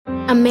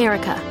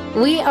America.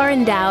 We are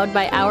endowed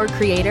by our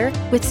Creator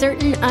with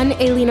certain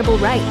unalienable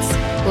rights: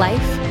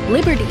 life,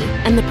 liberty,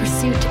 and the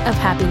pursuit of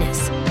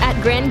happiness.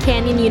 At Grand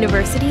Canyon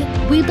University,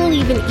 we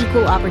believe in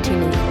equal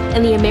opportunity,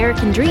 and the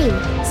American dream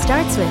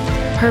starts with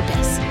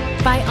purpose.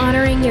 By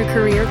honoring your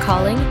career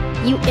calling,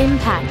 you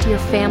impact your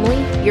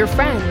family, your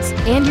friends,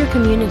 and your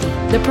community.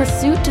 The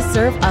pursuit to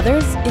serve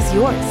others is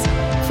yours.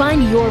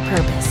 Find your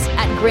purpose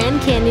at Grand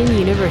Canyon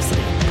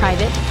University.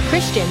 Private,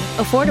 Christian,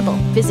 affordable.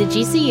 Visit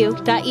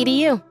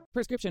gcu.edu.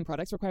 Prescription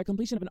products require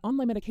completion of an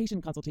online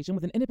medication consultation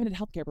with an independent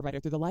healthcare provider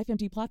through the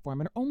LifeMD platform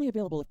and are only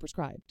available if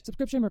prescribed.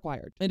 Subscription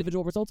required.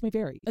 Individual results may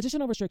vary.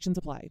 Additional restrictions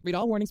apply. Read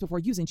all warnings before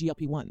using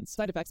GLP-1s.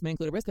 Side effects may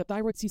include a risk of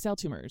thyroid C-cell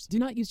tumors. Do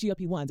not use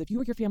GLP-1s if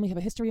you or your family have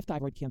a history of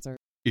thyroid cancer.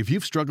 If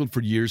you've struggled for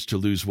years to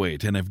lose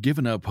weight and have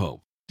given up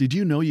hope, did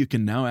you know you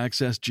can now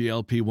access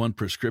GLP-1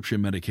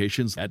 prescription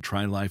medications at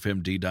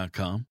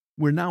TryLifeMD.com?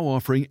 We're now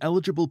offering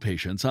eligible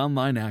patients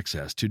online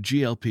access to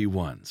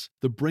GLP-1s,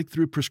 the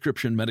breakthrough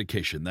prescription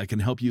medication that can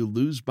help you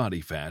lose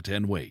body fat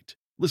and weight.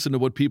 Listen to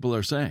what people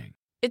are saying.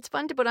 It's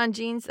fun to put on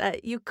jeans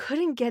that you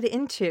couldn't get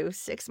into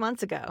 6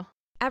 months ago.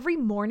 Every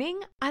morning,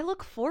 I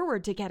look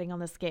forward to getting on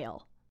the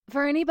scale.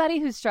 For anybody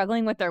who's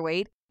struggling with their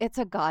weight, it's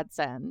a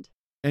godsend.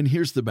 And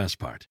here's the best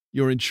part.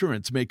 Your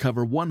insurance may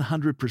cover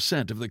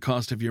 100% of the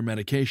cost of your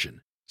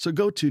medication. So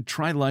go to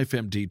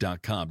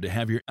TryLifeMD.com to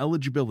have your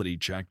eligibility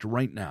checked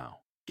right now.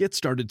 Get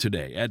started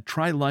today at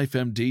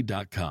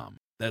TryLifeMD.com.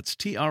 That's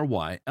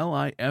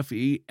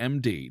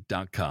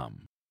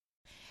TryLifeMD.com.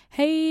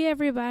 Hey,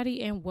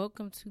 everybody, and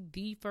welcome to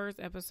the first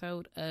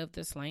episode of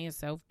the Slaying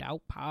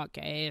Self-Doubt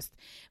podcast.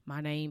 My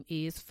name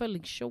is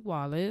Felicia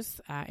Wallace.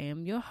 I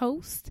am your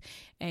host,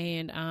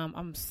 and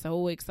I'm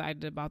so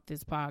excited about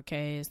this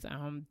podcast.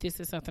 This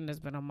is something that's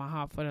been on my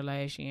heart for the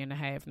last year and a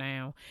half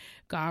now.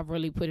 God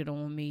really put it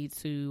on me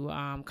to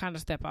kind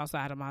of step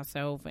outside of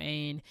myself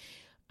and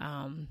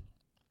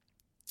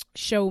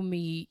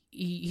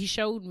he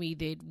showed me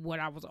that what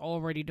I was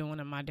already doing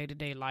in my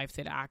day-to-day life,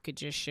 that I could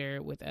just share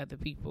it with other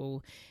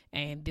people,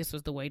 and this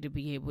was the way to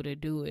be able to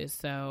do it.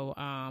 So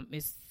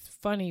it's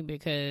funny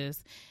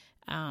because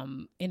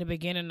in the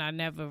beginning I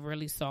never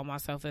really saw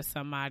myself as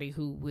somebody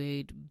who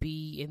would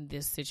be in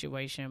this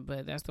situation,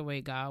 but that's the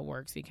way God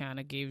works. He kind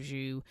of gives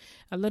you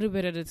a little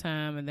bit at a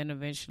time, and then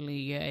eventually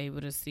you're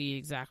able to see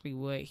exactly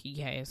what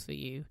he has for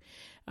you.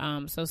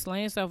 So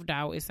slaying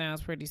self-doubt, it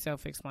sounds pretty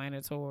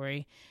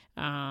self-explanatory,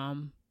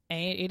 and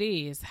it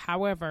is.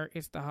 However,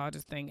 it's the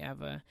hardest thing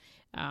ever.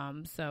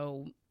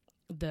 So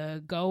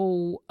the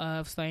goal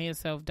of slaying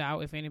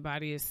self-doubt, if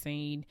anybody has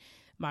seen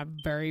my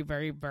very,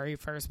 very, very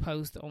first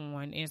post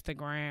on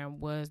Instagram,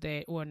 was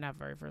that, or not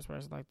very first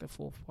post, like the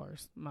fourth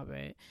post, my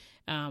bad.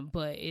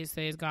 But it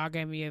says, God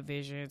gave me a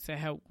vision to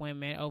help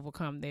women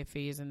overcome their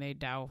fears and their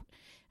doubt.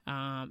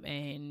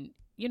 And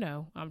you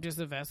know, I'm just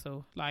a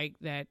vessel. Like,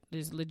 that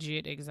is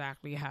legit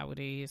exactly how it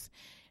is.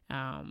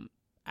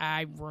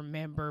 I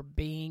remember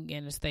being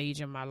in a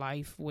stage in my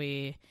life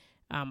where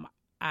I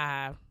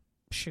ain't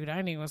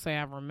even gonna say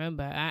I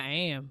remember. I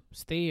am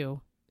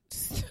still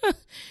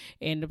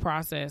in the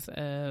process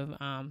of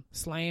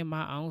slaying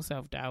my own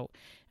self-doubt.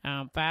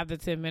 5 to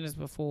 10 minutes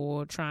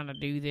before trying to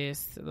do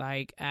this,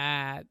 like,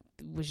 I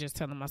was just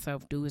telling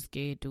myself, do it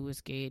scared, do it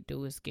scared,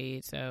 do it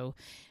scared. So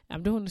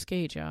I'm doing the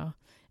scared, y'all.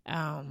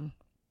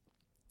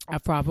 I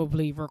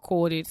probably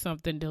recorded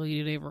something,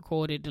 deleted it,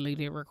 recorded,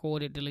 deleted,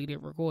 recorded,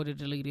 deleted, recorded,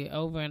 deleted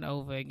over and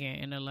over again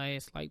in the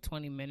last like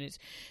 20 minutes,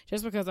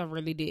 just because I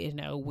really didn't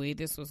know where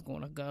this was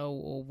going to go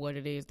or what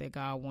it is that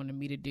God wanted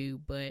me to do.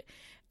 But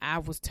I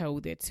was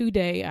told that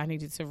today I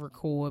needed to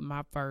record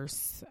my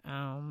first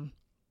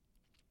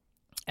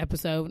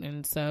episode,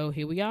 and so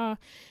here we are,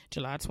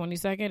 July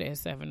 22nd at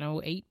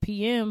 7:08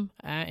 p.m.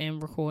 I am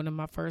recording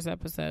my first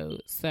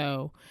episode.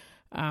 So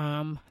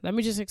let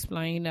me just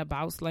explain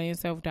about slaying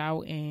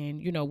self-doubt and,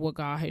 you know, what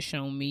God has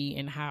shown me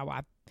and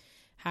how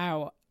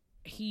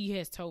he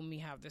has told me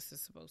how this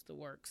is supposed to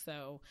work.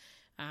 So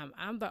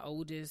I'm the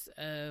oldest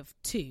of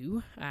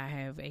 2. I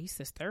have a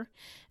sister,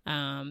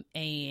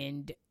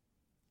 and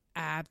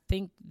I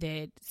think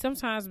that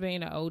sometimes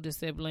being an older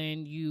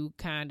sibling, you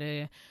kind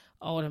of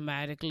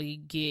automatically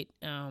get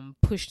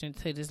pushed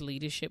into this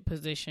leadership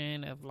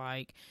position of,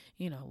 like,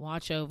 you know,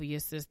 watch over your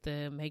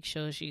sister, make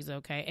sure she's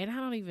okay. And I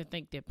don't even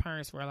think that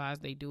parents realize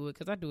they do it,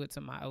 because I do it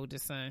to my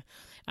oldest son.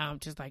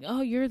 Just like, oh,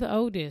 you're the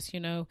oldest,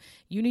 you know,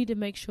 you need to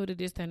make sure that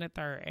this, that, and the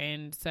third.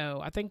 And so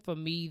I think for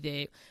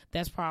me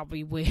that's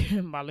probably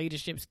where my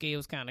leadership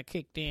skills kind of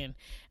kicked in.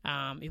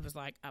 It was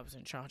like I was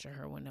in charge of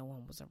her when no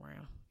one was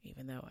around,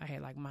 even though I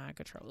had like mind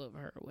control over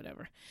her or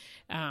whatever.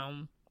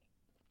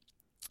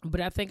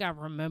 But I think I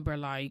remember,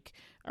 like,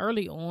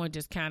 early on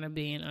just kind of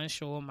being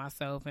unsure of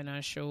myself and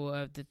unsure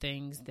of the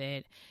things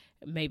that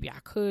maybe I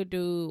could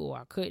do or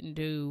I couldn't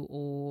do,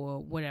 or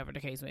whatever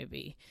the case may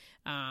be.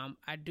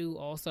 I do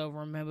also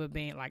remember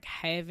being, like,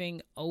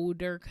 having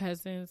older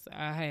cousins.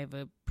 I have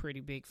a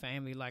pretty big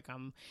family. Like,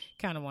 I'm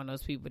kind of one of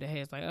those people that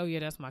has, like, oh yeah,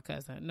 that's my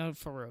cousin. No,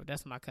 for real,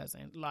 that's my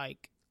cousin.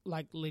 Like,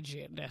 like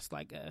legit. That's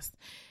like us.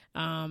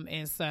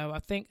 And so I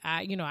think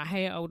I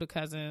had older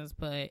cousins,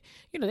 but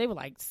they were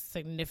like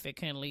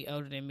significantly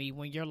older than me.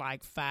 When you're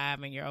like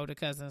 5 and your older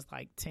cousin's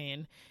like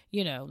 10,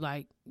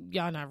 like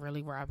y'all not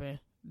really rapping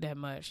that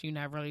much. You're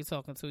not really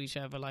talking to each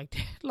other like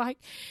that. Like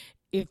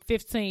if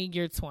 15,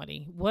 you're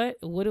 20. What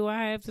do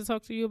I have to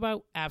talk to you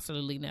about?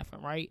 Absolutely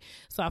nothing, right?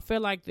 So I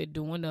feel like that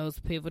during those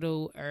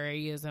pivotal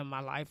areas in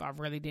my life, I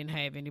really didn't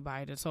have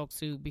anybody to talk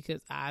to,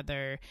 because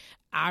either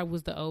I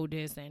was the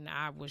oldest and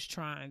I was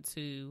trying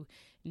to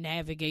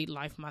navigate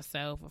life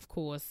myself. Of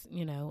course,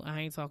 I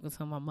ain't talking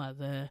to my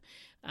mother.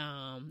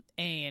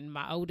 And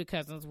my older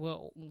cousins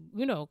were,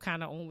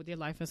 kind of on with their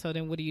life. And so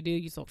then what do?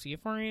 You talk to your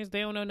friends.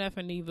 They don't know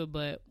nothing either,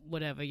 but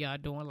whatever, y'all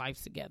doing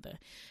life together.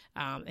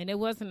 And it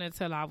wasn't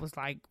until I was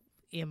like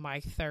in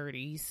my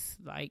 30s,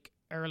 like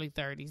early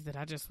 30s, that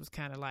I just was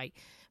kind of like,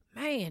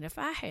 man, if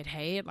I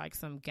had like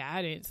some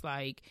guidance,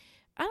 like,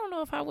 I don't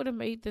know if I would have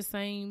made the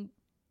same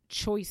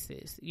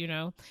choices,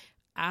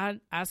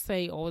 I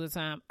say all the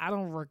time, I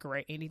don't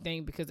regret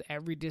anything, because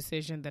every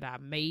decision that I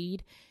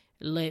made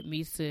led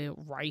me to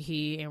right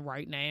here and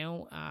right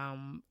now.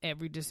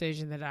 Every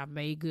decision that I've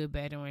made, good,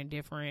 bad, or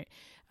indifferent,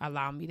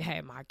 allowed me to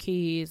have my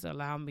kids,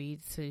 allowed me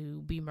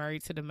to be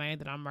married to the man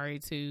that I'm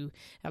married to,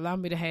 allowed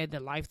me to have the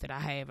life that I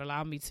have,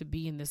 allowed me to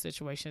be in this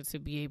situation, to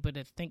be able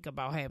to think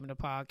about having a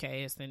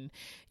podcast and,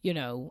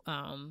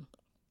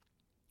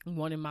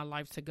 wanting my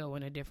life to go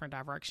in a different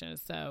direction.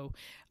 So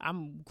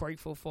I'm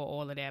grateful for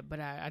all of that.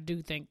 But I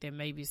do think that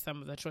maybe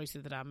some of the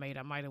choices that I made,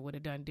 I might have would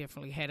have done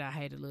differently had I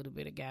had a little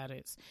bit of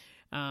guidance.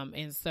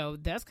 And so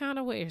that's kind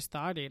of where it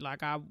started.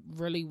 Like, I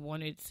really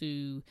wanted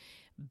to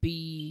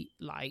be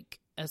like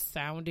a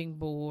sounding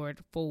board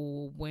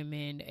for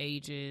women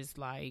ages,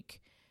 like,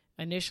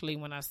 initially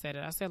when I said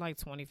like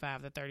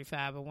 25 to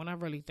 35. But when I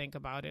really think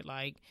about it,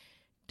 like,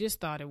 this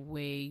started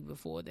way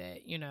before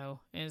that,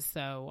 and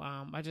so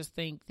I just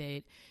think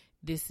that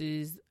this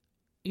is,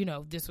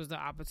 this was the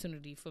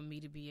opportunity for me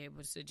to be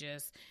able to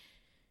just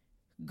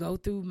go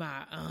through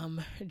my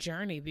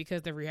journey,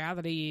 because the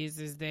reality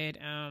is that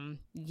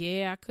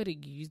I could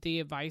have used the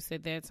advice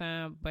at that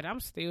time, but I'm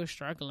still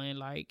struggling.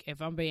 Like,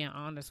 if I'm being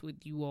honest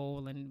with you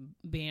all and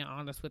being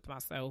honest with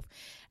myself,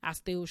 I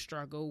still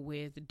struggle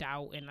with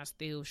doubt, and I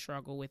still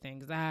struggle with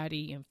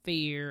anxiety and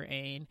fear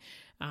and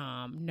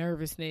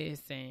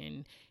nervousness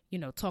and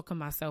talking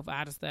myself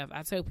out of stuff.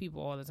 I tell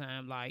people all the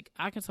time, like,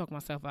 I can talk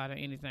myself out of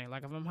anything.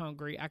 Like, if I'm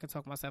hungry, I can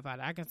talk myself out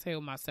of it. I can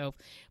tell myself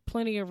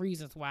plenty of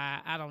reasons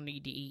why I don't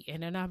need to eat.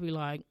 And then I'll be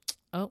like,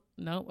 oh,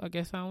 no, I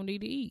guess I don't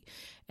need to eat.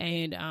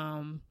 And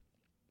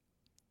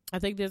I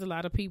think there's a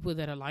lot of people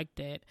that are like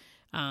that.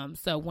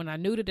 So when I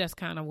knew that that's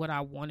kind of what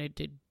I wanted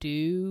to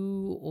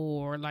do,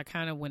 or like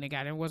kind of when it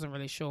got in, I wasn't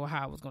really sure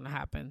how it was going to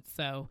happen.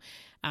 So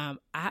I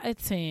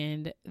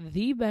attend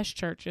the best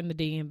church in the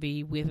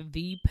DMV with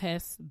the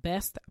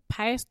best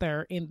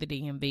pastor in the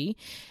DMV,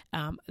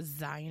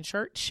 Zion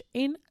Church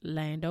in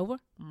Landover,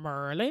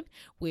 Maryland,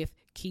 with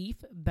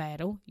Keith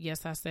Battle.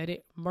 Yes, I said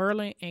it,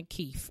 Merlin and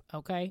Keith.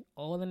 Okay,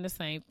 all in the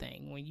same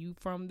thing. When you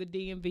from the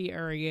DMV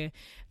area,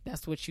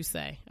 that's what you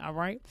say. All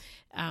right.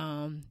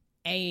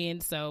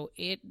 And so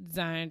at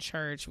Zion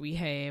Church, we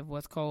have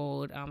what's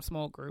called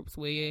small groups,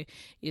 where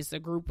it's a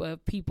group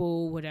of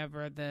people,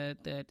 whatever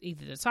the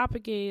either the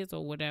topic is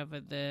or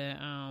whatever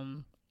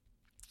the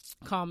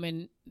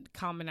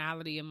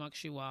commonality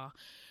amongst you all.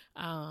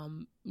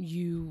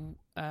 You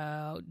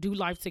do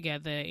life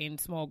together in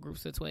small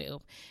groups of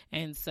 12.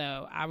 And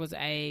so I was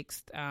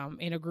asked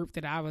in a group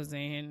that I was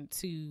in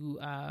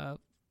to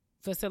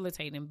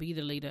facilitate and be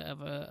the leader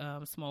of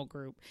a small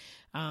group.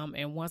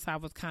 And once I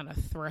was kind of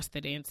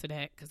thrusted into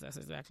that, because that's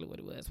exactly what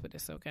it was, but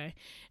it's okay.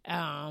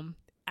 I,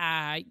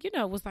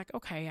 was like,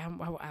 okay,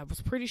 I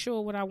was pretty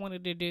sure what I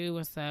wanted to do.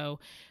 And so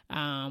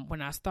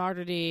when I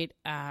started it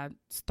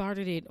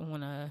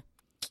on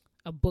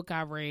a book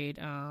I read,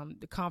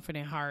 The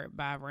Confident Heart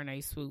by Renee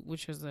Swoop,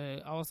 which was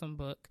an awesome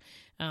book,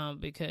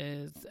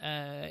 because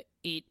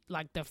it,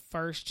 like, the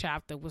first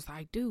chapter was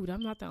like, dude,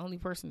 I'm not the only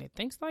person that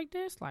thinks like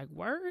this. Like,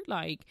 word,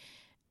 like,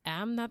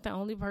 I'm not the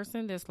only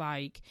person that's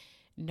like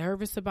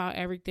nervous about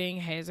everything,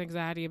 has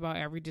anxiety about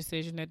every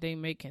decision that they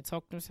make, can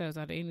talk themselves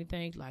out of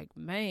anything. Like,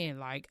 man,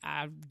 like,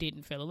 I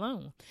didn't feel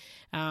alone.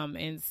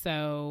 And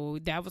so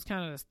that was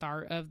kind of the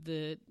start of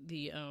the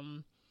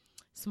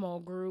small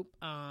group.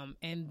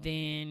 And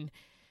then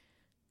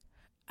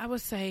I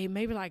would say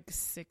maybe like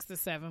 6 to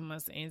 7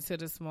 months into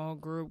the small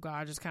group,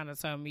 God just kind of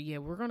told me, yeah,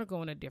 we're going to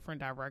go in a different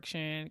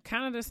direction.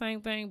 Kind of the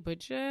same thing, but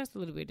just a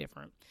little bit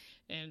different.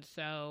 And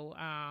so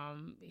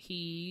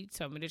he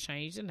told me to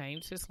change the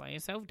name to Slaying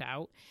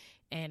Self-Doubt.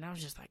 And I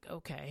was just like,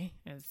 okay.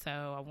 And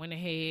so I went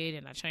ahead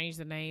and I changed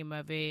the name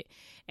of it.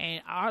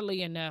 And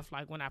oddly enough,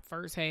 like, when I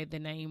first had the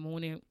name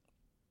on it,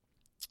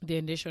 the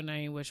initial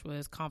name, which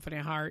was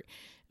Confident Heart,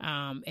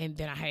 and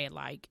then I had,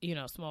 like,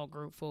 small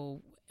group for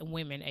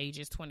women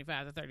ages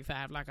 25 to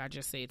 35, like I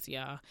just said to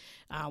y'all.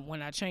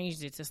 When I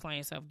changed it to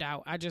Slaying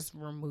Self-Doubt, I just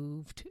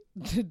removed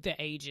the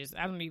ages.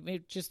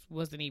 It just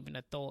wasn't even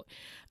a thought.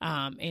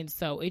 And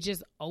so it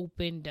just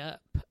opened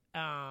up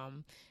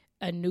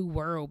a new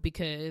world,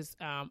 because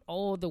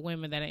all the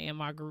women that are in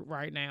my group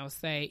right now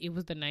say it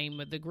was the name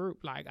of the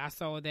group. Like, I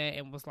saw that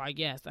and was like,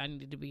 yes, I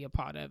needed to be a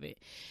part of it.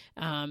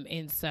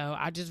 And so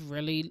I just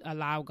really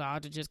allow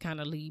God to just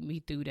kind of lead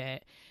me through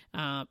that.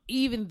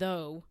 Even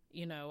though,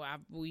 you know,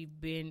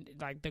 we've been,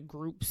 like, the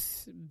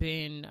group's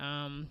been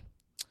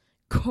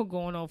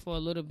going on for a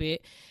little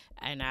bit,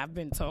 and I've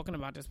been talking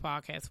about this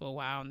podcast for a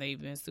while, and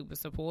they've been super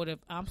supportive.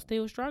 I'm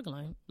still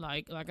struggling,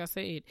 like I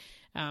said.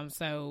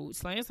 So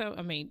slaying self,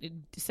 I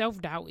mean,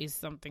 self-doubt is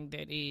something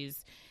that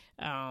is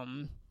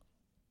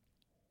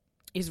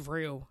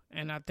real,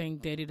 and I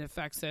think that it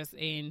affects us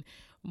in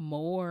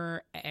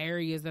more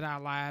areas of our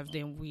lives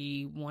than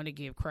we want to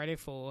give credit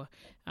for.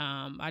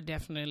 I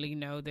definitely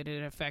know that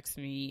it affects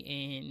me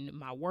in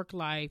my work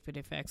life. It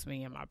affects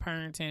me in my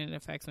parenting. It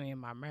affects me in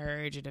my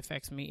marriage. It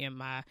affects me in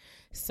my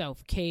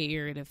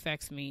self-care. It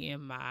affects me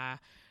in my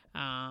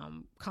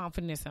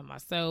confidence in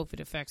myself. It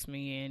affects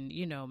me in,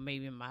 you know,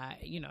 maybe my,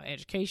 you know,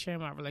 education,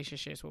 my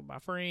relationships with my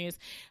friends.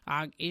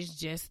 It's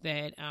just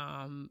that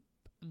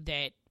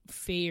that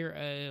fear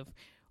of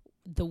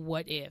the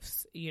what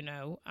ifs, you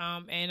know.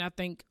 And I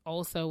think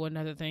also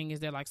another thing is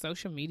that, like,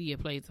 social media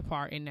plays a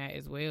part in that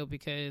as well,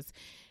 because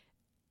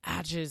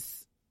I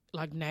just,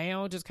 like,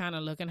 now just kind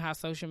of looking how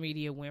social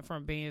media went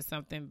from being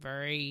something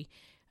very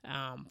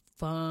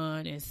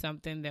fun and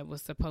something that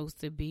was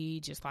supposed to be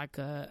just like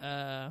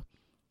a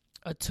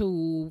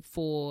tool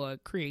for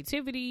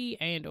creativity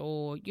and,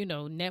 or, you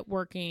know,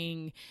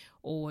 networking,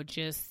 or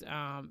just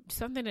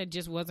something that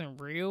just wasn't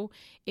real.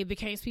 It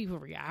became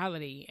people's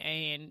reality.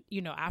 And,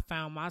 you know, I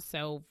found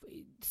myself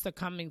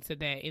succumbing to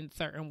that in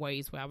certain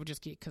ways, where I would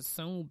just get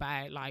consumed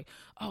by it. Like,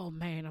 oh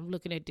man, I'm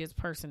looking at this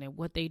person and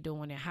what they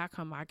doing, and how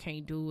come I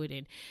can't do it,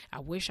 and I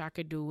wish I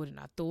could do it, and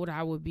I thought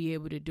I would be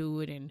able to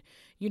do it, and,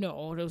 you know,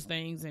 all those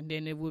things. And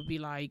then it would be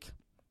like,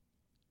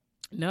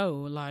 no,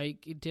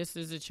 like, this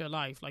isn't your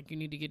life. Like, you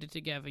need to get it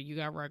together. You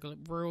got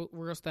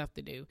real stuff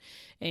to do.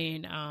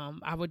 And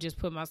I would just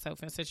put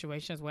myself in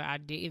situations where I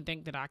didn't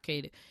think that I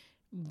could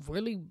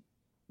really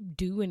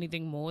do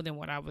anything more than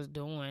what I was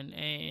doing.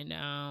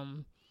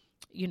 And,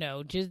 you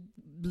know, just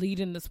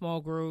leading the small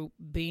group,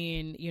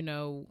 being, you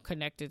know,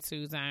 connected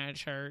to Zion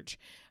Church,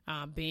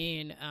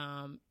 being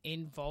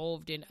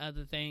involved in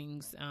other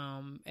things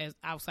as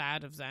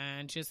outside of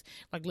Zion, just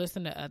like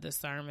listen to other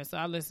sermons. So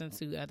I listen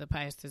to other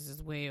pastors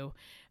as well,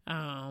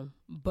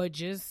 but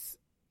just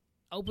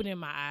opening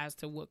my eyes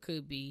to what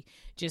could be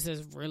just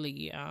has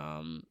really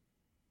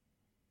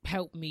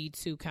helped me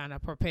to kind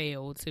of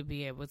propel to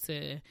be able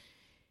to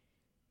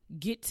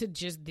get to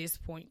just this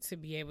point, to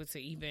be able to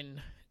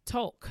even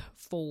talk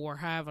for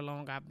however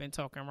long I've been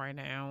talking right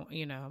now.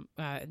 You know,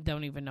 I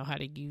don't even know how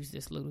to use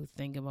this little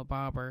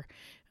thingamabobber.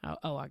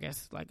 I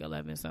guess like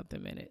 11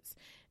 something minutes.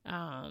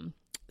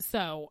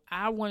 So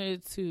I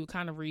wanted to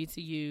kind of read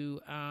to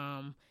you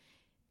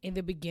in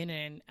the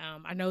beginning.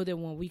 I know that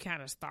when we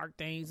kind of start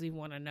things, we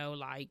want to know,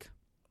 like,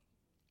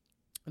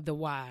 the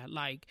why.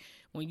 Like,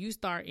 when you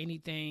start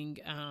anything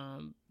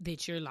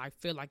that you're like,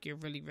 feel like you're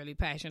really, really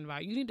passionate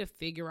about, you need to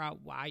figure out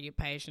why you're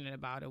passionate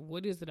about it.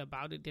 What is it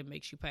about it that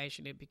makes you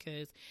passionate?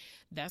 Because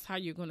that's how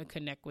you're going to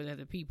connect with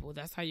other people.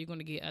 That's how you're going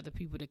to get other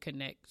people to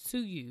connect to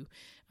you.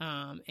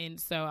 And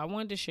so I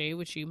wanted to share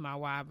with you my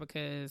why,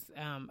 because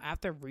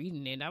after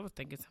reading it, I was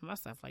thinking to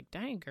myself, like,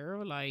 dang,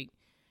 girl, like,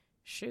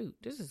 shoot,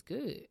 this is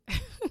good.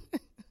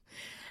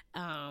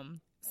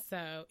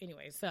 So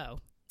anyway,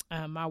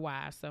 my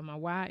why. So my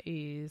why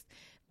is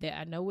that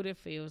I know what it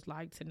feels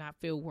like to not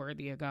feel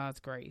worthy of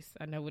God's grace.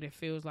 I know what it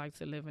feels like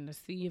to live in a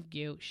sea of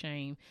guilt,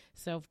 shame,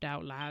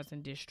 self-doubt, lies,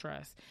 and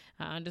distrust.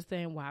 I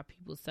understand why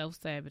people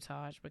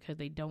self-sabotage, because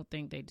they don't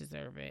think they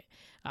deserve it.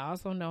 I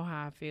also know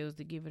how it feels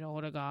to give it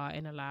all to God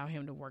and allow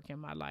Him to work in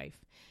my life.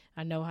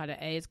 I know how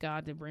to ask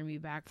God to bring me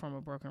back from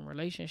a broken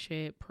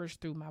relationship, push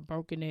through my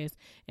brokenness,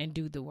 and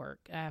do the work.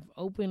 I have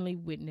openly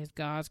witnessed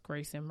God's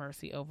grace and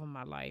mercy over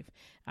my life.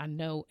 I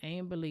know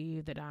and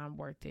believe that I'm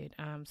worth it.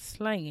 I'm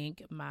slaying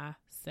my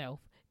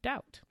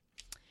self-doubt.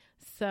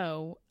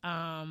 So,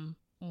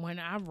 when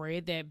I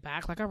read that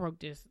back, like, I wrote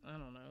this, I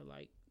don't know,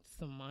 like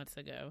some months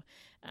ago.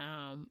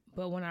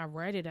 But when I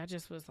read it, I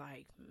just was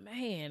like,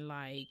 man,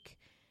 like,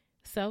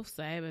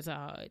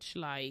 self-sabotage,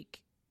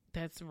 like,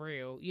 that's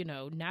real, you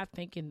know, not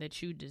thinking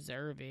that you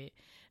deserve it.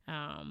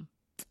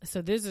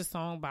 So there's a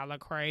song by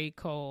Lecrae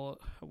called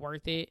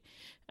Worth It.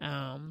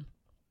 And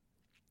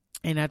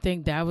I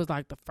think that was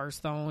like the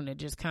first song that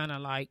just kind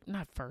of like,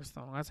 not first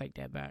song, I'll take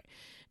that back.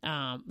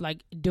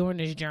 Like during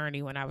this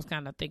journey when I was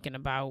kind of thinking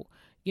about,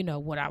 you know,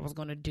 what I was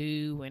going to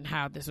do and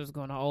how this was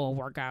going to all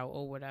work out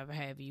or whatever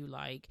have you,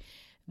 like,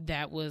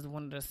 that was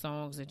one of the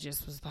songs that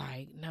just was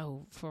like,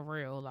 no, for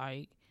real,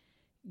 like,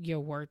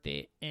 you're worth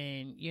it,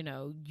 and, you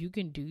know, you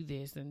can do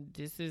this, and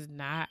this is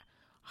not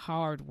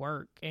hard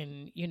work,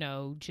 and, you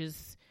know,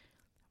 just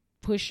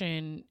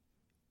pushing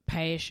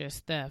past your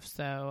stuff.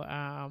 So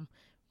I'm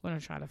going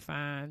to try to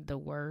find the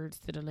words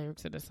to the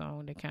lyrics of the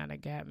song that kind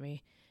of got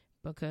me,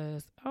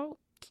 because, oh,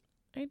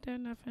 ain't that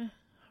nothing?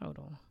 Hold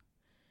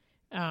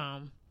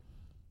on.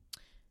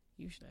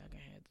 Usually I can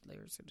have the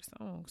lyrics of the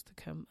songs to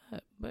come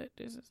up, but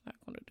this is not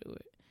going to do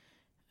it.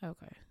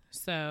 Okay.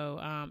 So,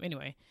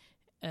 anyway,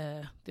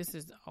 this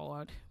is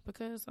odd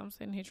because I'm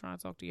sitting here trying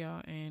to talk to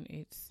y'all and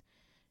it's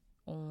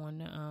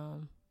on,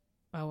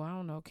 I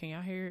don't know. Can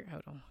y'all hear it?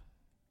 Hold on.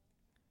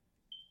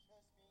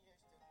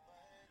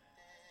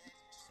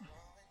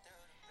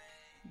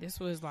 This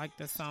was like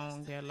the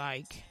song that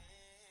like,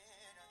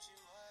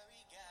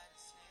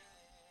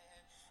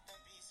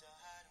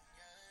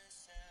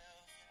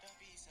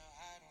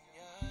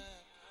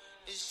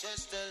 it's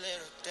just a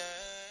little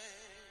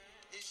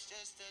dirt, it's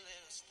just a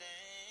little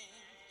stain.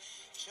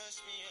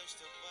 Trust me, you're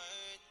still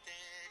worth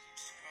it.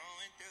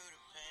 Scrolling through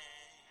the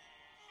pain.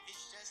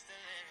 It's just a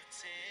little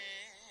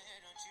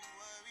tear. Don't you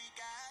worry,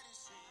 God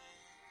is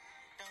here.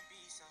 Don't be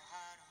so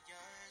hard on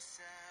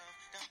yourself.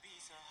 Don't be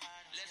so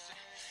hard on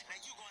yourself. Now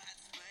you gonna have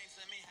to explain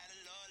to me how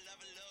the Lord love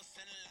a little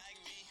sinner like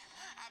me.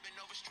 I've been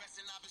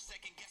overstressing, I've been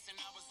second guessing.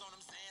 I was on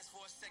them sands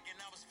for a second,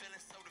 I was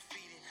feeling so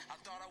defeated. I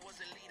thought I was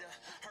a leader.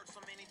 Hurt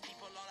so many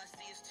people, all I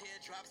see is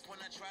teardrops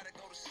when I try to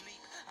go to sleep.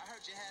 I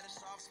heard you had a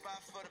soft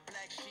spot for the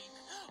black sheep.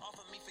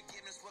 Offer me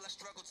forgiveness, will I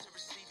struggle to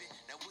receive it?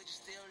 Now would you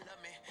still love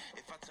me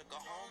if I took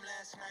her home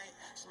last night?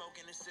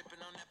 Smoking and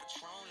sipping on that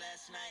Patron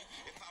last night.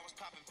 If I was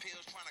popping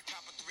pills, trying to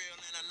cop a thrill,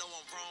 and I know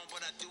I'm wrong,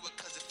 but I do it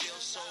cause it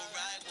feels so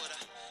right.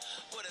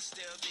 Would I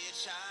still be a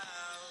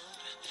child?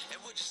 And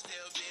would you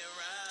still be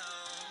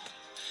around?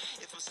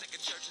 If I'm sick of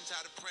church and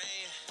tired of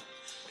praying,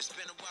 it's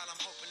been a while, I'm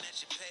hoping that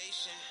you're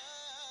patient.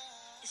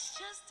 It's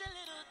just a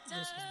little dirt.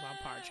 This was my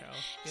part, y'all.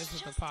 This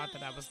was the part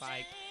that I was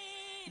like,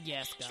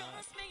 yes, God.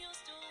 Trust me, you're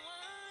still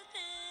worth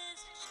it.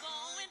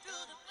 Going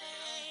through the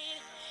pain.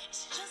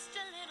 It's just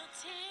a little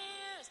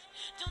tears.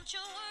 Don't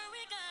you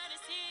worry, God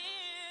is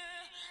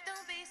here.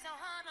 Don't be so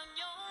hard on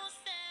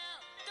yourself.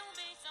 Don't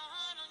be so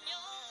hard on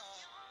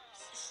yourself.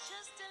 It's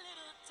just a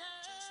little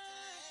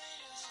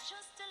dirt. It's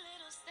just a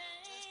little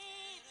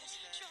stain.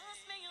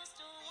 Trust me, you're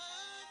still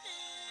worth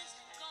it.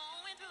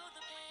 Going through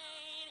the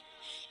pain.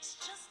 It's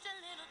just a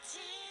little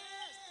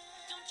tears.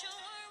 Don't you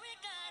worry,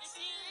 God is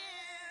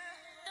here.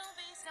 Don't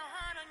be so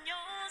hard on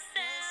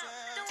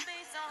yourself. Don't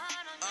be so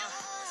hard on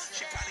yourself.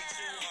 She probably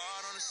too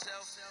hard on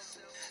herself.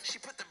 She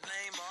put the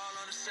blame all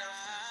on herself.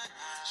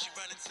 She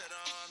run into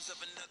the arms of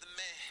another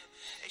man,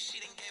 and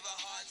she done gave her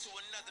heart to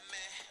another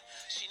man.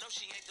 She knows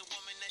she ain't the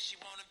woman that she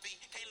wanna be.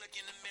 Can't look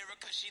in the mirror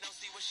cause she don't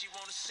see what she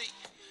wanna see.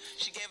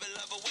 She gave her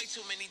love away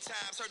too many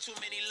times, heard too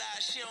many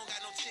lies. She don't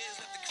got no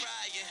tears left to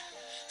cry, yeah.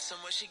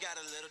 Somewhere she got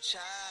a little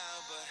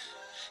child, but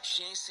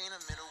she ain't seen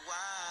him in a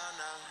while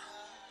now.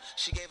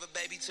 She gave her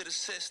baby to the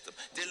system,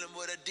 dealing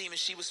with a demon,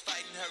 she was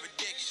fighting her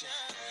addiction.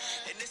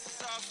 And this is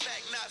all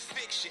fact, not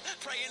fiction.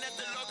 Praying that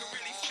the Lord can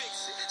really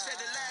fix it. Said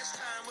the last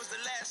time was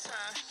the last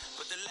time,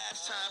 but the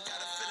last time got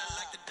a feeling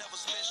like the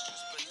devil's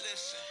mistress. But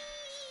listen,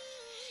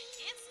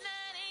 it's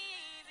not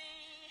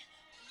easy.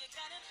 You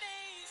gotta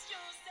face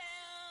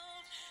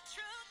yourself.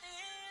 Truth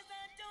is,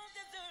 I don't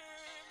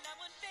deserve not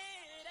one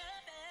bit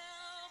of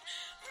help.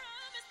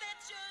 Promise that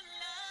you'll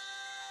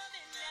love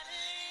and never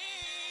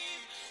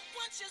leave.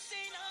 Once you've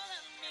seen all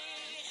of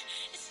me,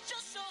 it's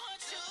just so hard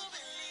to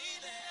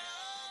believe that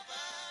all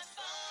but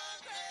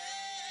for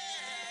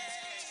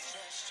grace.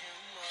 Trust you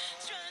more.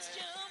 Trust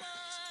you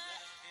more.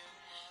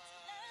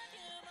 Love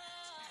you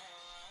more.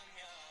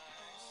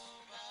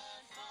 All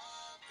but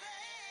for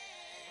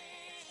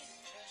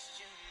grace.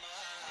 Trust you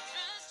more.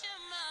 Trust you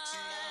more. To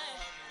know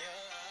I'm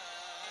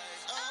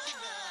yours. Oh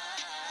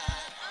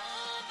God.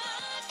 All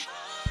but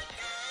for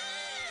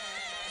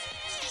grace.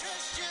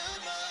 Trust you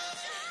more.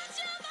 Trust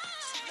you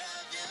more.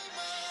 Love you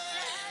more.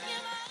 Love you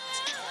more.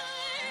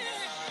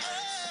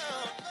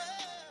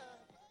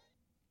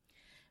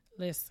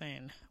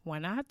 Listen,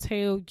 when I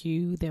tell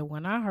you that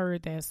when I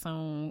heard that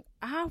song,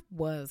 I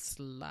was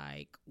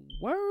like,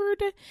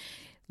 word?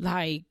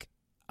 Like,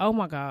 oh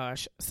my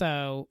gosh.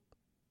 So,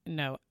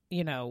 no,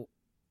 you know,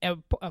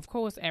 of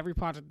course, every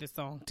part of this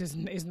song just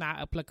is not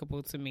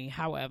applicable to me.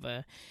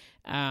 However,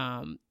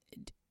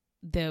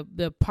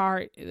 the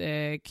part,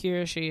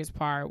 Kirsha's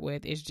part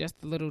with it's just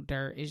a little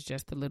dirt, it's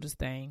just a little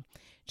stain.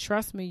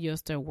 Trust me, you're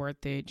still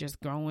worth it. Just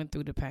going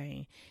through the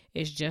pain.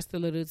 It's just a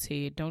little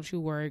tear. Don't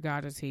you worry,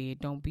 God is here.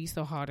 Don't be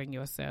so hard on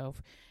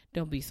yourself.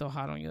 Don't be so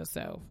hard on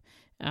yourself.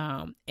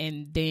 And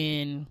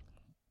then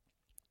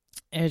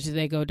as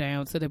they go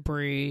down to the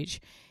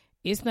bridge,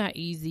 it's not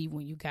easy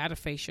when you got to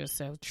face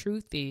yourself.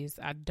 Truth is,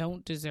 I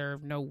don't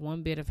deserve no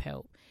one bit of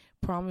help.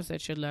 Promise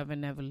that your love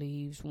never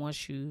leaves.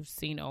 Once you've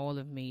seen all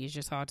of me, it's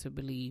just hard to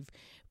believe.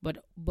 But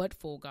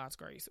for God's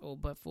grace,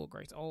 but for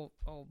grace.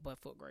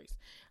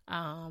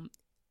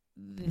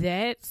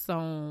 That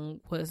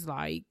song was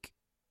like,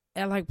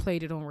 I like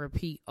played it on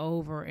repeat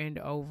over and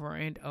over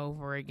and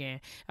over again.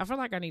 I feel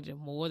like I needed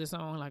more of the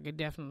song. Like it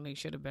definitely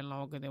should have been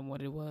longer than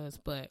what it was,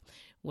 but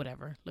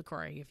whatever.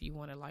 Lecrae, if you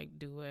want to like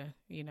do a,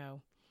 you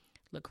know,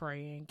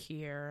 Lecrae and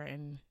Kier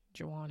and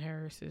Jawan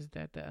Harris, is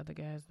that the other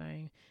guy's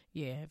name?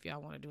 Yeah, if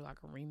y'all want to do like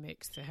a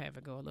remix to have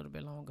it go a little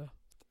bit longer,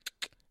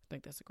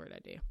 think that's a great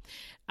idea.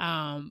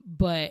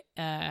 But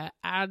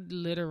I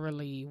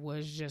literally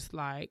was just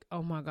like,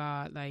 oh my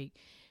God, like,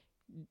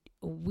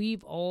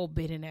 we've all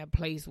been in that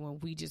place when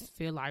we just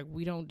feel like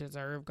we don't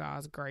deserve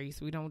God's grace.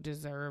 We don't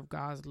deserve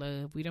God's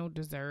love. We don't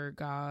deserve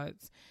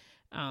God's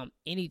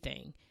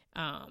anything.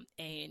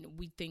 And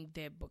we think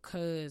that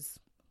because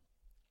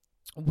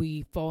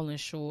we've fallen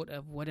short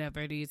of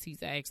whatever it is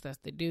he's asked us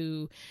to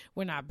do,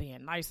 we're not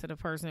being nice to the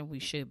person we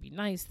should be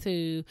nice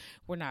to.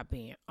 We're not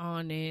being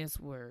honest.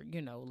 We're,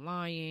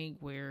 lying.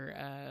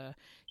 We're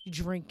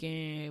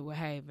drinking. We're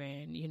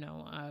having,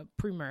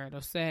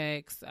 premarital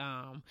sex.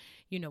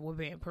 We're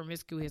being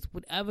promiscuous.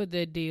 Whatever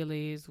the deal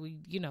is, we,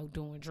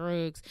 doing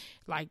drugs.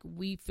 Like,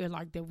 we feel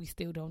like that we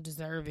still don't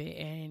deserve it.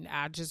 And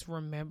I just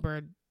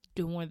remember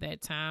during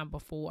that time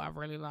before I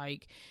really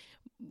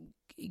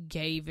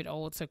gave it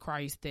all to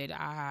Christ that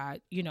I,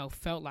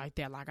 felt like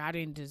that. Like, I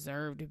didn't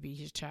deserve to be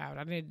his child.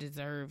 I didn't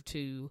deserve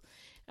to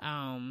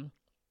have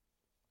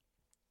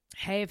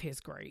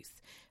his grace.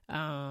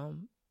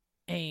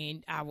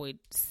 And I would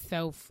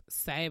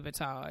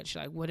self-sabotage,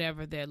 like,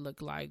 whatever that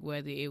looked like,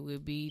 whether it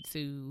would be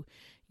to,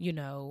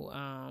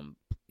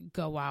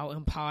 go out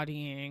and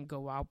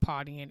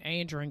partying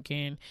and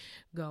drinking,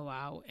 go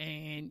out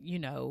and,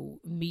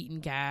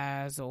 meeting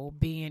guys or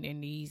being in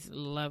these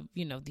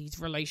these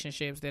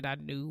relationships that I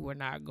knew were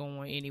not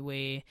going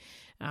anywhere,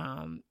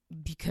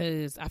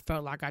 because I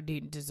felt like I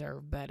didn't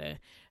deserve better.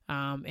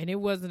 And it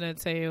wasn't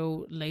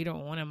until later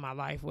on in my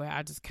life where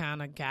I just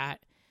kind of got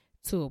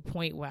to a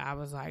point where I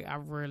was like, I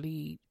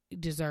really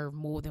deserve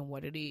more than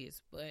what it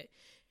is. But,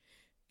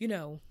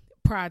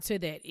 prior to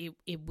that,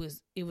 it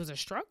was a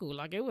struggle.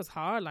 Like, it was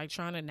hard, like,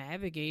 trying to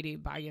navigate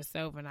it by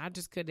yourself. And I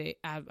just couldn't,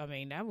 I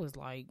mean, that was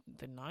like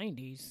the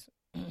 90s,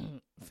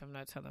 if I'm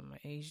not telling my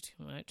age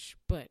too much,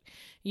 but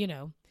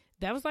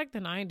that was like the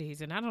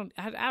 90s. And I don't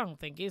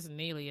think it's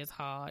nearly as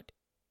hard.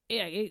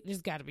 Yeah,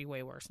 it's got to be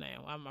way worse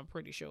now. I'm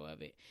pretty sure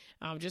of it.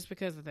 Just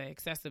because of the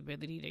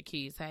accessibility that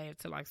kids have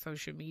to, like,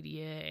 social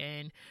media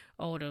and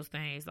all those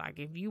things. Like,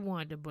 if you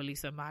wanted to bully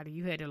somebody,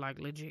 you had to, like,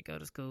 legit go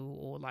to school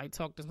or, like,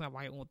 talk to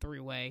somebody on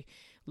three-way,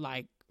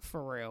 like,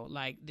 for real.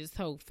 Like, this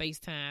whole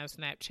FaceTime,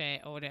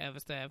 Snapchat, all that other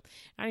stuff.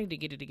 I need to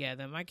get it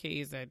together. My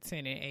kids are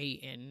 10 and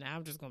 8, and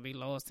I'm just going to be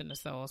lost in the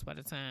sauce by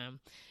the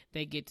time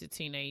they get to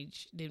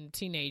teenage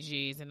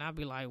years. And I'll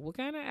be like, what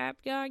kind of app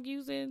y'all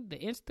using? The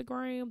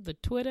Instagram, the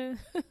Twitter?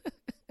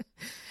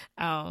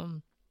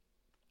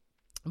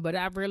 But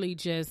I really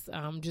just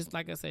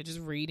like I said,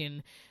 just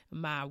reading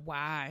my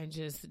why and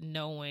just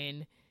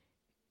knowing,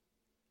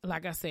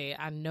 like I said,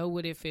 I know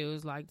what it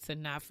feels like to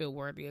not feel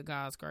worthy of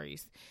God's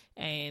grace.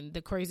 And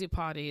the crazy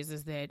part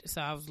is that,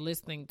 so I was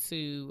listening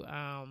to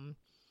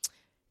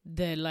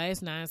the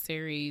last 9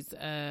 series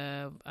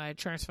of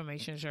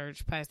Transformation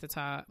Church, Pastor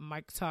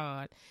Mike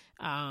Todd,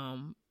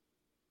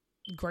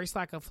 Grace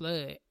Like a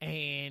Flood.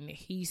 And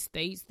he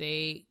states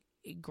that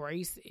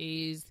grace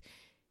is,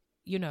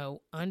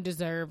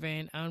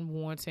 undeserving,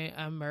 unwanted,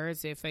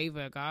 unmerited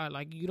favor of God.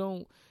 Like,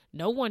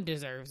 no one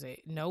deserves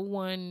it.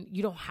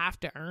 You don't have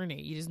to earn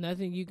it. There's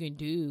nothing you can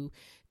do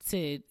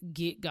to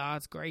get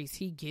God's grace.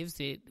 He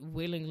gives it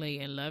willingly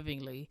and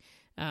lovingly.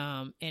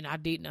 And I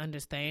didn't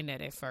understand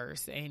that at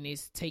first. And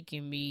it's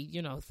taken me,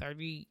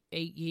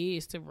 38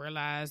 years to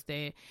realize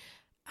that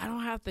I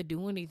don't have to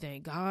do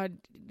anything.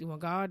 When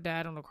God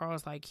died on the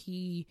cross,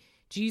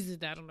 Jesus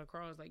died on the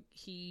cross,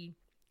 he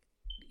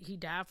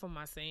died for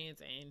my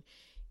sins, and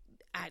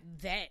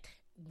that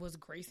was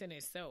grace in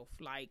itself.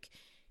 Like,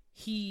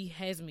 he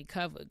has me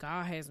covered.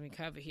 God has me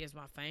covered. He has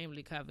my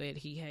family covered.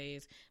 He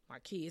has my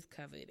kids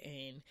covered.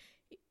 And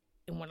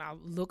when I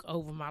look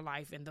over my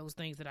life and those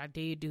things that I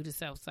did do to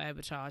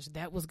self-sabotage,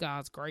 that was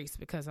God's grace,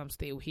 because I'm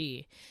still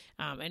here.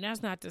 And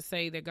that's not to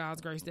say that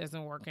God's grace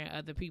doesn't work in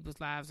other people's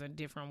lives in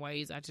different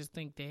ways. I just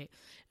think that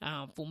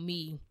for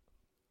me,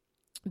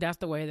 that's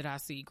the way that I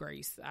see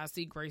grace. I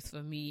see grace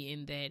for me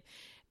in that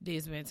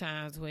there's been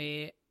times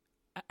where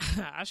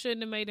I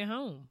shouldn't have made it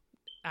home.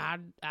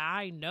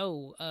 I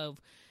know of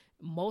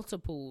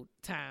multiple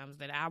times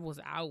that I was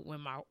out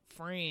with my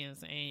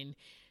friends, and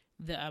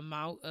the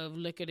amount of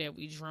liquor that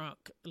we drunk,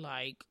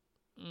 I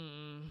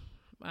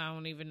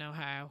don't even know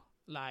how.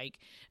 Like,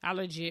 I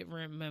legit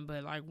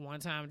remember,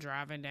 one time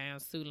driving down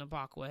Suitland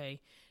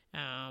Parkway,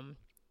 and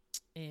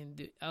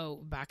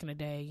back in the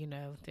day,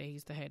 they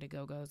used to have the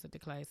Go-Go's at the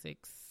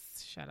Classics.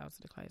 Shout out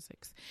to the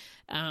Classics.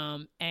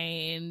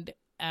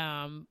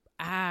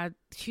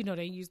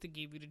 They used to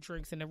give you the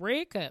drinks in the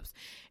red cups.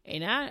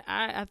 And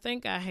I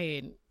think I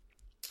had,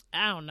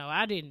 I don't know,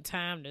 I didn't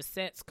time the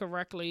sets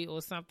correctly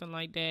or something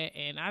like that.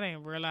 And I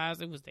didn't realize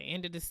it was the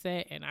end of the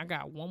set, and I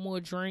got one more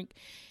drink.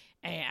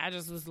 And I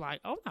just was like,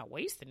 oh, I'm not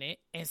wasting it.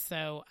 And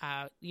so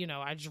I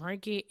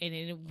drank it, and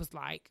then it was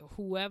like,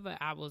 whoever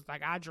I was,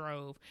 I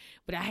drove,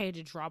 but I had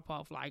to drop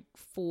off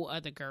 4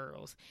 other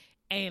girls.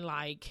 And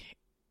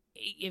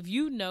if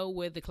you know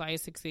where the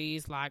Classics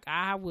is,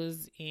 I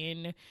was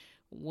in,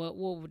 what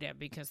would that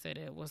be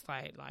considered? It was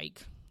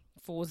like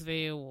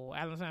Forestville or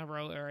Allentown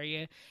Road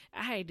area.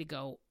 I had to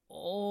go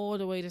all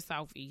the way to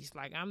Southeast.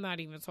 Like, I'm not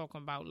even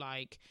talking about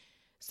like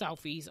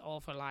Southeast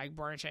off of like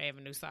Branch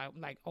Avenue, South,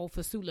 like off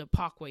of Suitland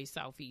Parkway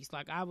Southeast.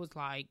 Like, I was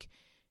like,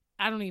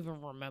 I don't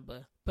even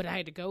remember, but I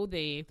had to go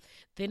there.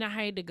 Then I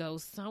had to go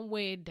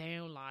somewhere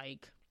down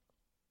like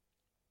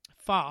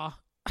far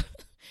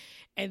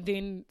and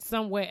then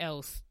somewhere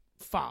else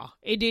far.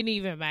 It didn't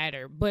even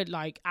matter. But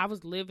like, I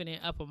was living in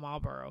Upper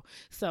Marlboro.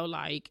 So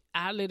like,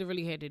 I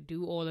literally had to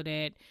do all of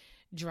that,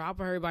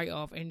 drop everybody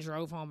off, and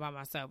drove home by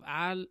myself.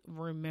 I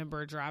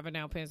remember driving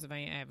down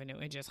Pennsylvania Avenue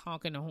and just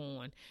honking the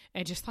horn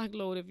and just like,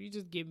 Lord, if you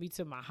just get me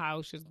to my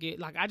house, just get,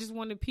 like, I just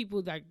wanted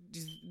people, like,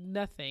 just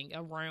nothing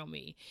around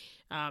me.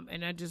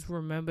 And I just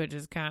remember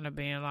just kind of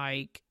being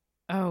like,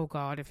 oh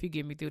God, if you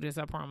get me through this,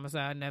 I promise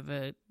I'll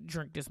never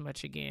drink this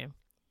much again.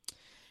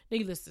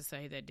 Needless to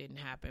say, that didn't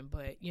happen,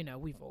 but you know,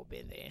 we've all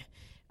been there.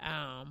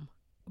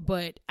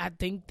 But I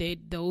think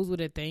that those were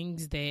the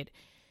things that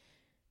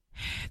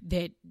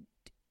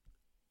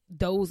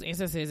those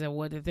instances are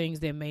what the things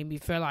that made me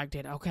feel like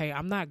that, okay,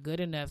 I'm not good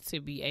enough to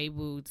be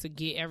able to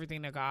get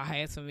everything that God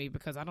has for me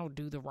because I don't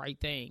do the right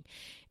thing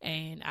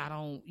and I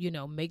don't, you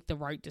know, make the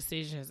right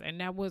decisions.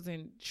 And that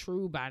wasn't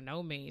true by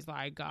no means.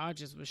 Like, God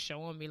just was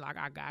showing me, like,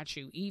 I got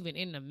you, even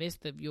in the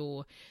midst of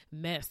your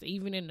mess,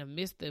 even in the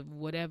midst of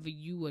whatever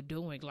you were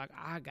doing, like,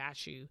 I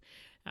got you.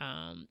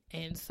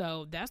 And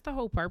so that's the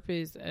whole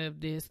purpose of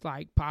this,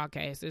 like,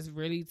 podcast, is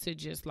really to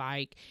just,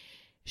 like,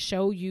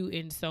 show you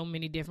in so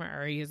many different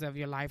areas of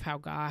your life how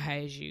God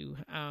has you.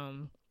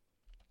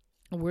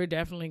 We're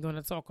definitely going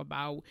to talk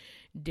about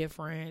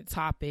different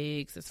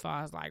topics as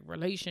far as like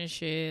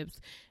relationships,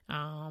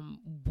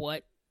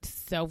 what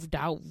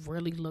self-doubt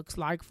really looks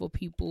like for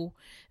people.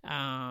 We're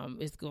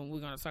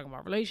going to talk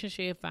about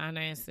relationship,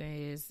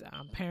 finances,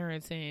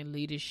 parenting,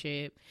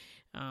 leadership,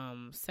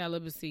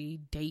 celibacy,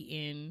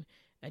 dating,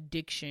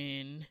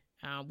 addiction,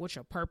 what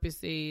your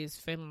purpose is,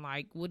 feeling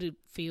like what it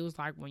feels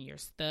like when you're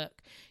stuck,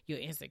 your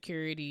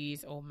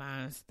insecurities or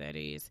minds, that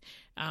is.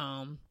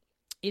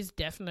 It's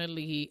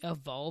definitely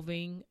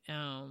evolving.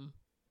 I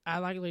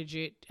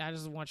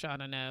just want y'all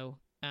to know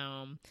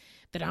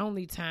that I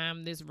only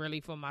time this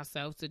really for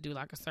myself to do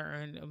like a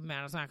certain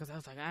amount of time, because I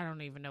was like, I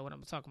don't even know what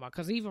I'm talking about,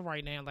 because even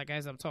right now, like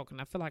as I'm talking,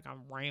 I feel like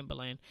I'm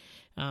rambling.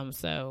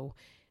 So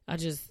I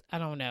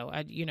don't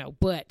know.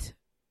 But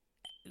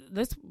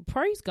let's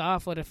praise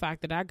God for the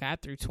fact that I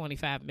got through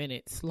 25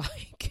 minutes.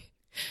 Like,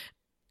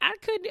 I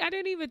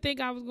didn't even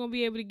think I was going to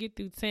be able to get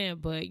through 10,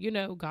 but you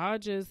know,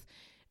 God is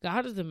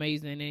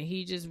amazing, and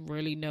he just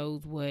really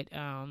knows what,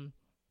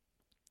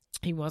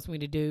 he wants me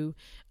to do.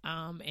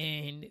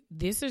 And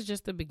this is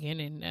just the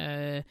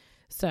beginning.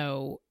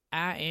 So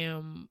I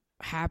am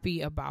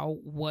happy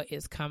about what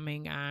is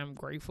coming. I'm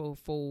grateful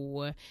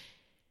for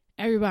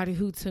everybody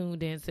who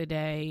tuned in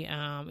today.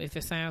 If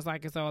it sounds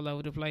like it's all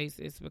over the place,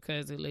 it's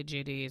because it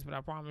legit is. But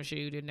I promise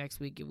you that next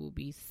week it will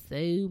be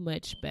so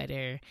much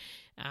better.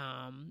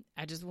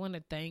 I just want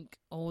to thank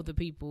all the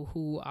people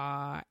who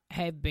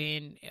have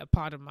been a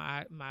part of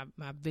my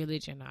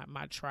village and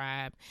my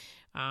tribe.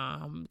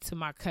 To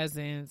my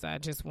cousins, I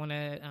just want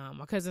to,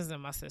 my cousins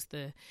and my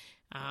sister,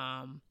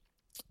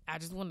 I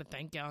just want to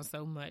thank y'all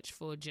so much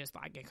for just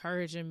like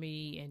encouraging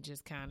me and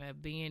just kind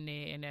of being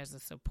there and as a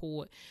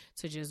support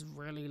to just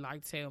really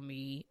like tell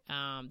me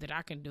that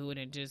I can do it,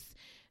 and just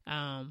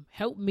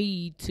help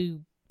me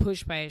to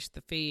push past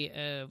the fear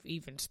of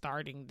even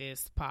starting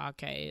this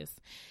podcast.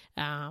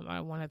 I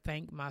want to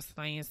thank my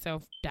Slaying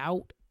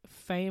Self-Doubt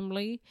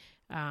family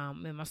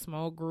and my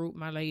small group,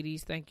 my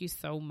ladies. Thank you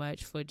so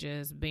much for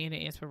just being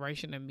an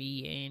inspiration to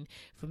me, and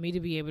for me to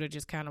be able to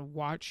just kind of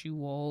watch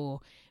you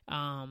all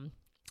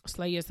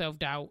slay your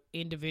self-doubt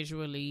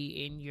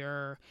individually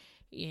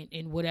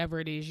in whatever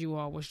it is you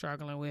all were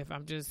struggling with.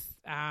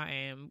 I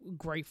am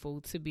grateful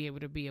to be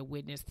able to be a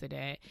witness to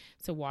that,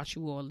 to watch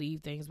you all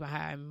leave things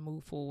behind and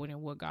move forward in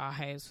what God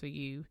has for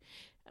you.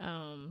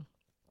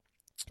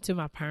 To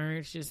my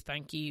parents, just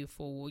thank you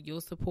for your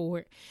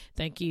support.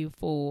 Thank you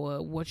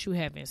for what you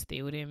have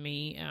instilled in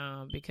me,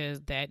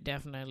 because that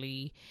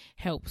definitely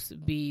helps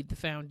be the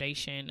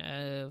foundation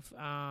of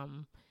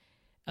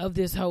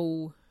this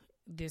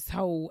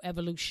whole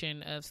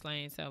evolution of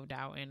slaying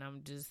self-doubt, and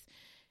I'm just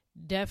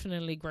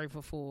definitely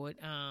grateful for it.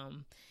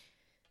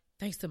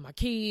 Thanks to my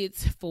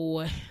kids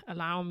for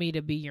allowing me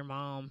to be your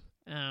mom.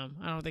 I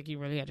don't think you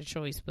really had a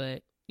choice,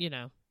 but you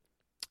know,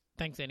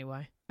 thanks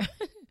anyway.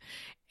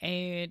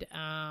 And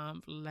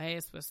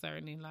last but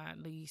certainly not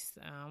least,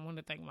 I want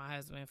to thank my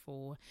husband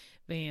for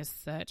being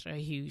such a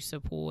huge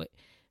support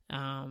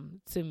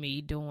to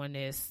me doing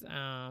this.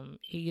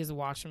 He is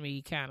watching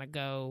me kind of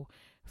go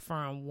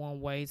from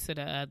one way to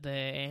the other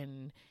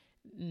and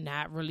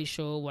not really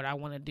sure what I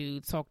want to do,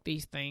 talk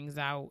these things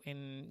out,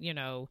 and you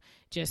know,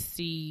 just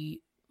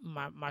see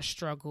my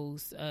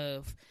struggles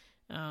of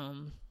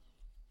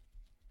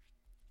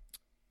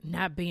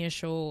not being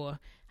sure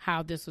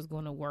how this was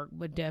going to work,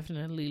 but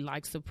definitely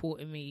like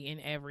supporting me in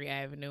every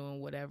avenue and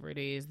whatever it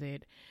is that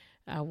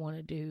I want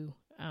to do.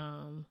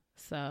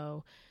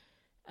 So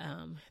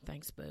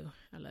thanks, boo.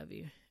 I love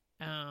you.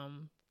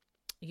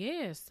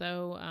 yeah,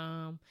 so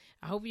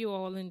I hope you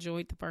all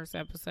enjoyed the first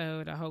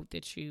episode. I hope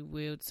that you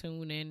will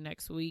tune in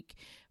next week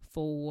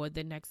for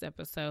the next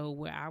episode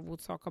where I will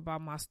talk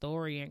about my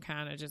story and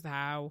kind of just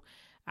how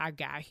I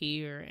got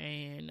here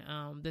and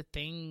the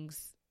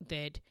things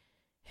that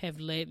have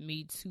led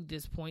me to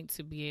this point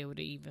to be able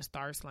to even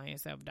start slaying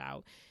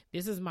self-doubt.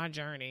 This is my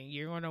journey.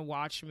 You're going to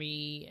watch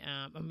me,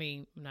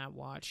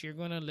 you're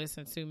going to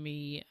listen to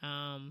me,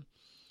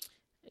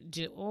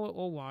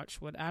 or watch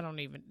what I don't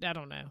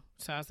know.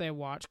 So I said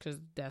watch because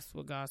that's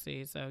what God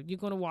said. So you're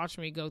going to watch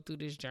me go through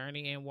this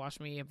journey and watch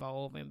me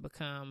evolve and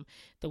become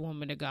the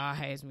woman that God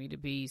has me to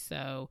be.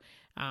 So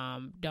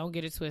don't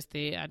get it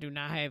twisted. I do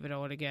not have it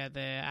all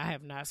together. I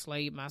have not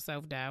slayed my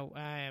self-doubt.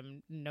 I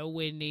am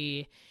nowhere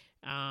near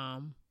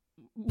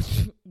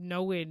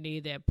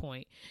that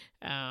point.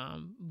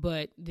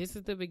 But this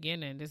is the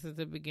beginning. This is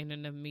the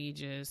beginning of me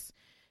just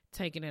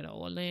taking it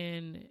all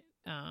in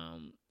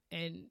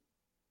and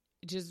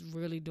just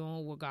really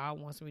doing what God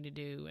wants me to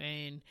do.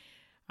 And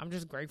I'm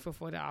just grateful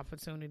for the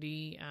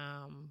opportunity.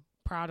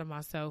 Proud of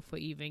myself for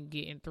even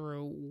getting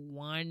through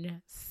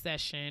one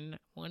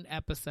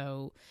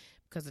episode,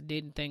 because I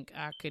didn't think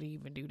I could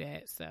even do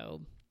that.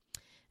 So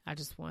I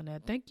just want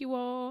to thank you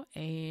all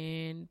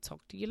and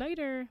talk to you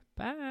later.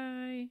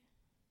 Bye.